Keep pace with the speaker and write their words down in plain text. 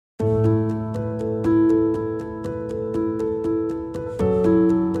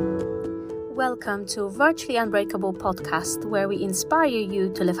welcome to Virtually Unbreakable podcast, where we inspire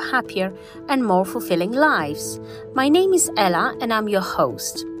you to live happier and more fulfilling lives. My name is Ella and I'm your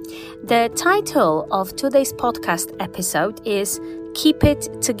host. The title of today's podcast episode is Keep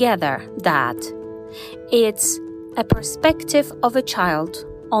It Together, Dad. It's a perspective of a child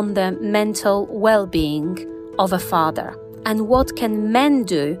on the mental well-being of a father and what can men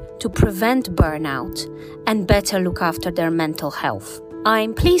do to prevent burnout and better look after their mental health.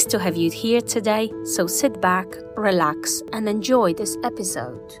 I'm pleased to have you here today, so sit back, relax, and enjoy this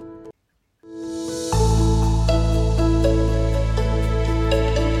episode.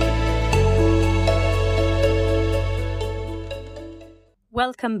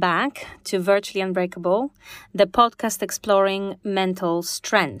 Welcome back to Virtually Unbreakable, the podcast exploring mental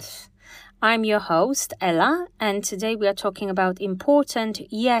strength. I'm your host, Ella, and today we are talking about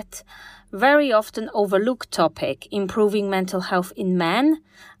important yet very often overlooked topic, improving mental health in men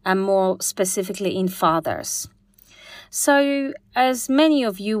and more specifically in fathers. So, as many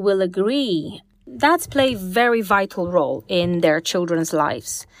of you will agree, dads play a very vital role in their children's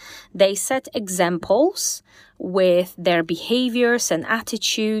lives. They set examples with their behaviors and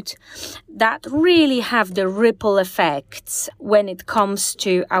attitude that really have the ripple effects when it comes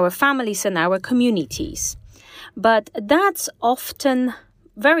to our families and our communities. But dads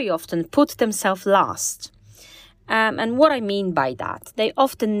very often put themselves last. And what I mean by that, they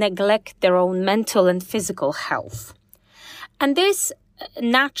often neglect their own mental and physical health. And this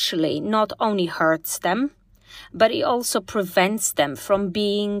naturally not only hurts them, but it also prevents them from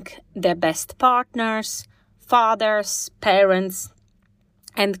being their best partners, fathers, parents,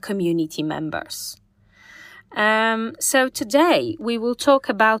 and community members. So today we will talk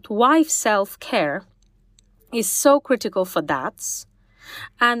about why self-care is so critical for dads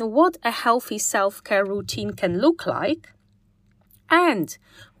and what a healthy self-care routine can look like, and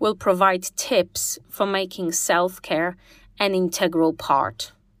we'll provide tips for making self-care an integral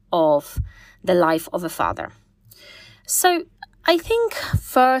part of the life of a father. So I think,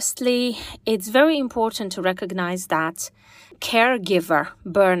 firstly, it's very important to recognize that caregiver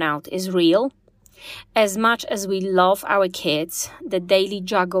burnout is real. As much as we love our kids, the daily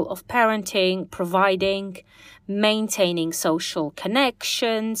juggle of parenting, providing, maintaining social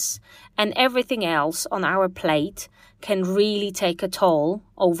connections, and everything else on our plate can really take a toll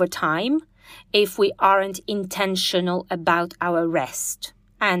over time if we aren't intentional about our rest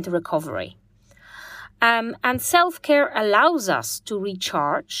and recovery. And self-care allows us to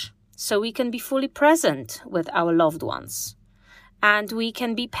recharge so we can be fully present with our loved ones. And we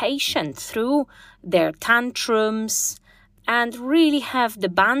can be patient through their tantrums and really have the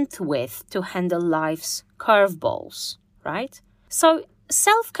bandwidth to handle life's curveballs, right? So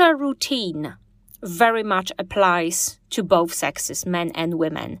self-care routine very much applies to both sexes, men and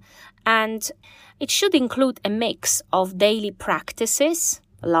women. And it should include a mix of daily practices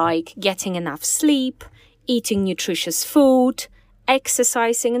like getting enough sleep, eating nutritious food,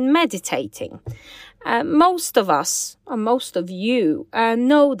 exercising and meditating. Most of us, or most of you,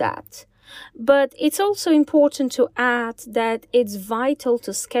 know that. But it's also important to add that it's vital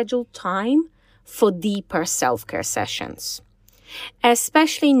to schedule time for deeper self-care sessions.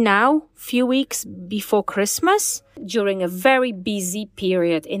 Especially now, few weeks before Christmas, during a very busy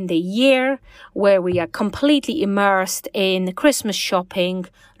period in the year where we are completely immersed in Christmas shopping,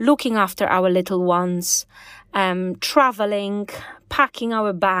 looking after our little ones, traveling, packing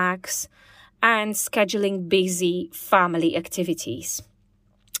our bags, and scheduling busy family activities.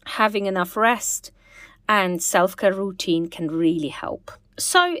 Having enough rest and self-care routine can really help.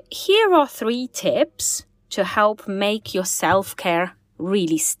 So here are 3 tips to help make your self-care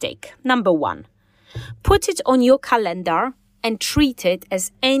really stick. Number 1, put it on your calendar and treat it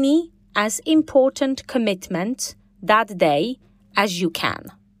as important commitment that day as you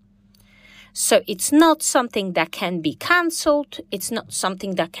can. So it's not something that can be cancelled. It's not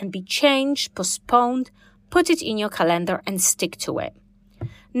something that can be changed, postponed. Put it in your calendar and stick to it.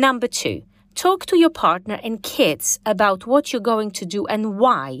 Number 2, talk to your partner and kids about what you're going to do and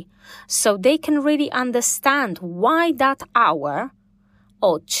why, so they can really understand why that hour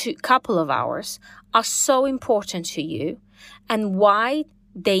or couple of hours are so important to you and why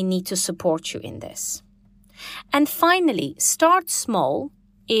they need to support you in this. And finally, start small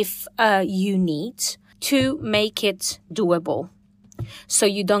if you need to make it doable so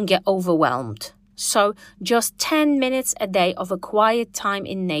you don't get overwhelmed. So just 10 minutes a day of a quiet time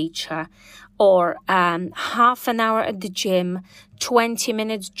in nature, or half an hour at the gym, 20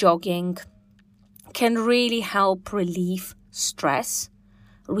 minutes jogging can really help relieve stress,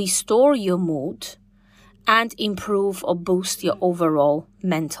 restore your mood, and improve or boost your overall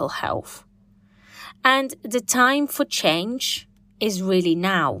mental health. And the time for change is really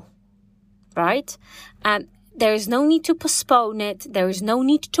now, right? There is no need to postpone it. There is no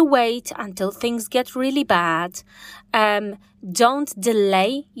need to wait until things get really bad. Don't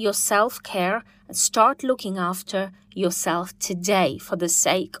delay your self-care and start looking after yourself today for the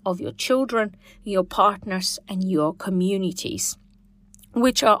sake of your children, your partners, and your communities,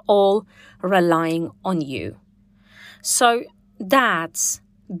 which are all relying on you. So dads,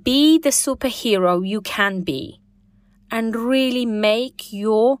 be the superhero you can be and really make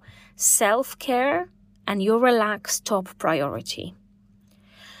your self-care and your relax top priority.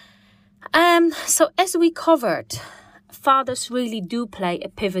 So as we covered, fathers really do play a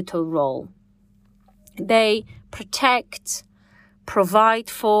pivotal role. They protect, provide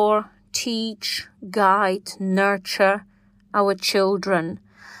for, teach, guide, nurture our children.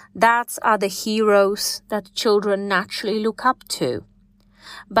 Dads are the heroes that children naturally look up to.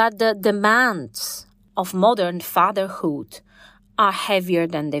 But the demands of modern fatherhood are heavier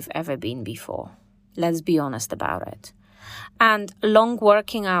than they've ever been before. Let's be honest about it. And long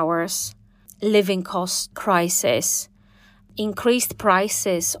working hours, living cost crisis, increased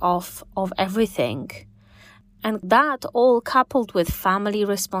prices of everything, and that all coupled with family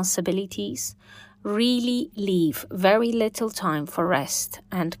responsibilities really leave very little time for rest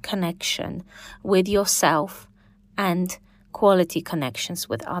and connection with yourself and quality connections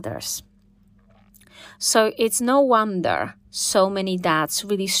with others. So it's no wonder so many dads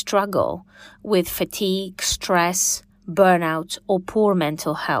really struggle with fatigue, stress, burnout, or poor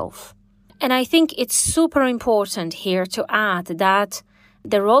mental health. And I think it's super important here to add that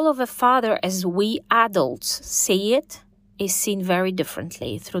the role of a father as we adults see it is seen very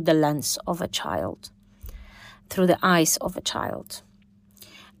differently through the lens of a child, through the eyes of a child.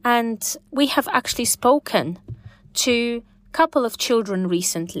 And we have actually spoken to a couple of children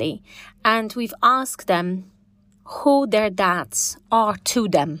recently, and we've asked them who their dads are to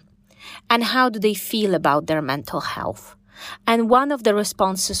them and how do they feel about their mental health. And one of the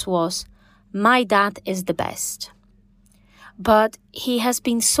responses was, "My dad is the best, but he has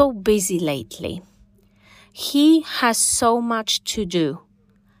been so busy lately. He has so much to do.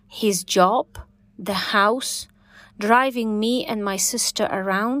 His job, the house, driving me and my sister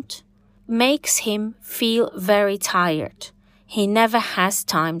around makes him feel very tired. He never has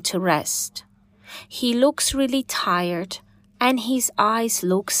time to rest. He looks really tired and his eyes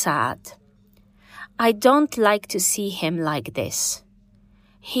look sad. I don't like to see him like this.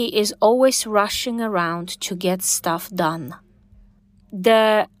 He is always rushing around to get stuff done."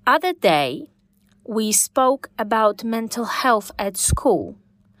 The other day, we spoke about mental health at school,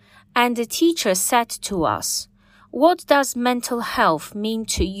 and the teacher said to us, "What does mental health mean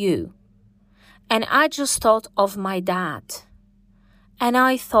to you?" And I just thought of my dad. And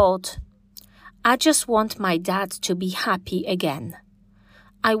I thought, I just want my dad to be happy again.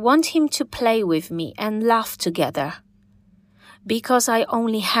 I want him to play with me and laugh together, because I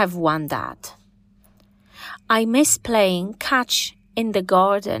only have one dad. I miss playing catch in the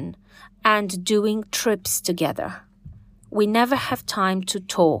garden and doing trips together. We never have time to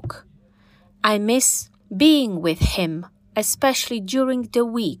talk. I miss being with him, especially during the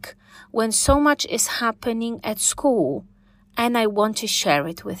week when so much is happening at school, and I want to share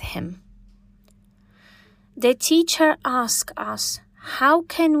it with him. The teacher asked us, how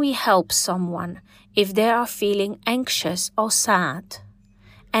can we help someone if they are feeling anxious or sad?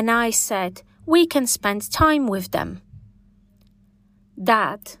 And I said, we can spend time with them.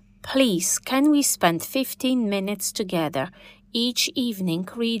 Dad, please, can we spend 15 minutes together each evening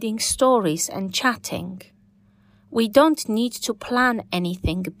reading stories and chatting? We don't need to plan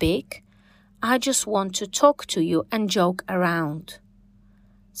anything big. I just want to talk to you and joke around.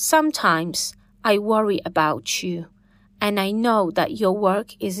 Sometimes I worry about you, and I know that your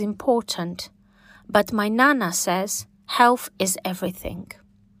work is important, but my Nana says health is everything.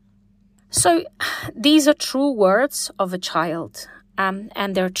 So these are true words of a child,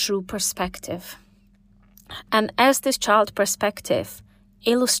 and their true perspective. And as this child perspective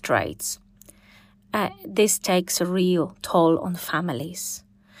illustrates, this takes a real toll on families.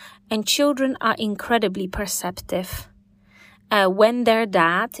 And children are incredibly perceptive. When their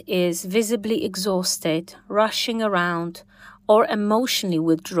dad is visibly exhausted, rushing around, or emotionally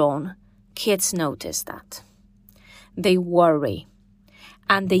withdrawn, kids notice that. They worry,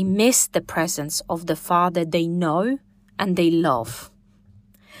 and they miss the presence of the father they know and they love.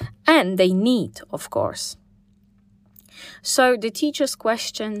 And they need, of course. So the teacher's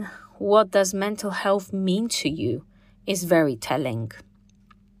question, what does mental health mean to you, is very telling.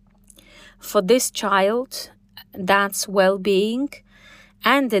 For this child, dad's well-being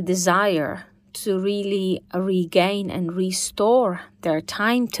and the desire to really regain and restore their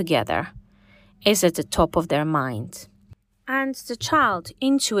time together is at the top of their mind. And the child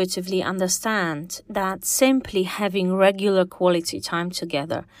intuitively understands that simply having regular quality time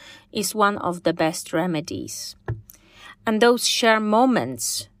together is one of the best remedies. And those shared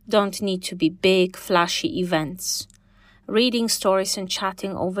moments don't need to be big, flashy events. Reading stories and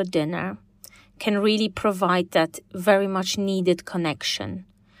chatting over dinner can really provide that very much needed connection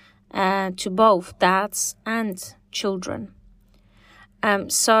to both dads and children.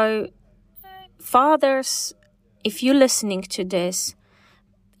 So fathers, if you're listening to this,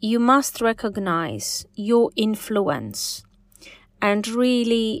 you must recognize your influence and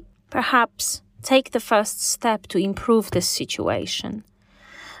really perhaps take the first step to improve this situation.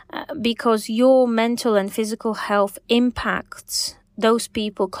 Because your mental and physical health impacts those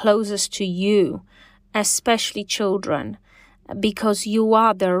people closest to you, especially children, because you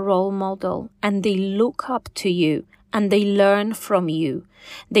are their role model and they look up to you and they learn from you.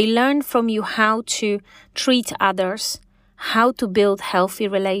 They learn from you how to treat others, how to build healthy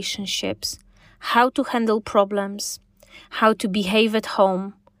relationships, how to handle problems, how to behave at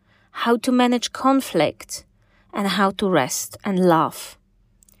home, how to manage conflict, and how to rest and laugh.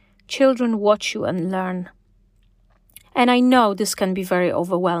 Children watch you and learn. And I know this can be very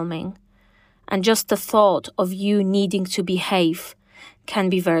overwhelming. And just the thought of you needing to behave can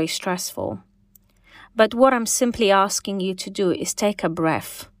be very stressful. But what I'm simply asking you to do is take a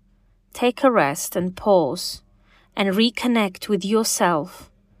breath, take a rest and pause and reconnect with yourself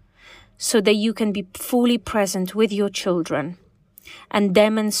so that you can be fully present with your children and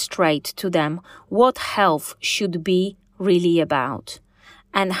demonstrate to them what health should be really about.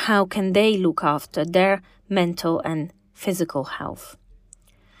 And how can they look after their mental and physical health?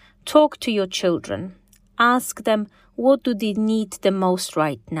 Talk to your children. Ask them what do they need the most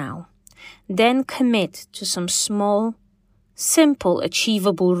right now. Then commit to some small, simple,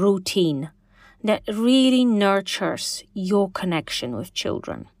 achievable routine that really nurtures your connection with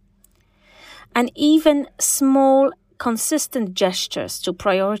children. And even small, consistent gestures to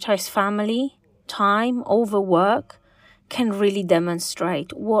prioritize family, time over work can really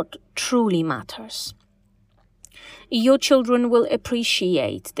demonstrate what truly matters. Your children will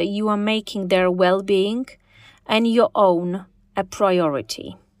appreciate that you are making their well-being and your own a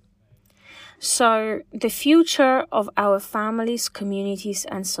priority. So the future of our families, communities,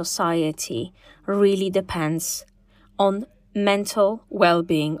 and society really depends on mental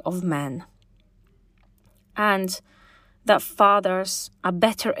well-being of men. And that fathers are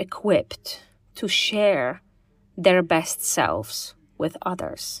better equipped to share their best selves with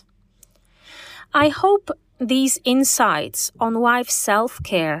others. I hope these insights on why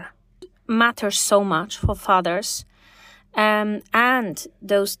self-care matters so much for fathers and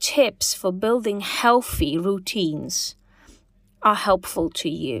those tips for building healthy routines are helpful to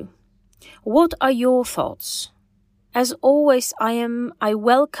you. What are your thoughts? As always, I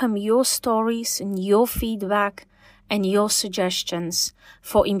welcome your stories and your feedback and your suggestions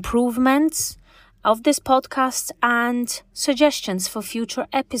for improvements of this podcast and suggestions for future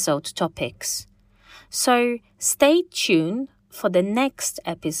episode topics. So stay tuned for the next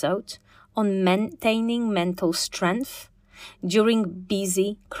episode on maintaining mental strength during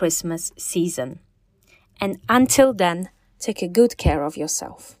busy Christmas season. And until then, take a good care of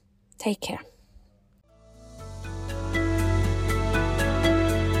yourself. Take care.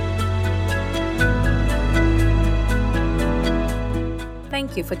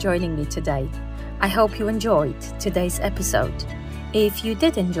 Thank you for joining me today. I hope you enjoyed today's episode. If you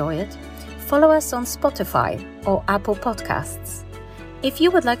did enjoy it, follow us on Spotify or Apple Podcasts. If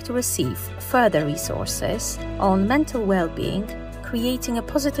you would like to receive further resources on mental well-being, creating a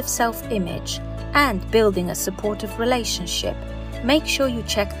positive self-image, and building a supportive relationship, make sure you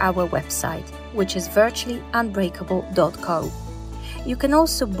check our website, which is virtuallyunbreakable.co. You can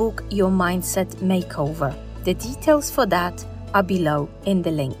also book your mindset makeover. The details for that are below in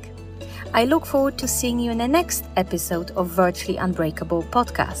the link. I look forward to seeing you in the next episode of Virtually Unbreakable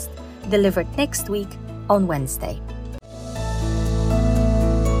podcast, delivered next week on Wednesday.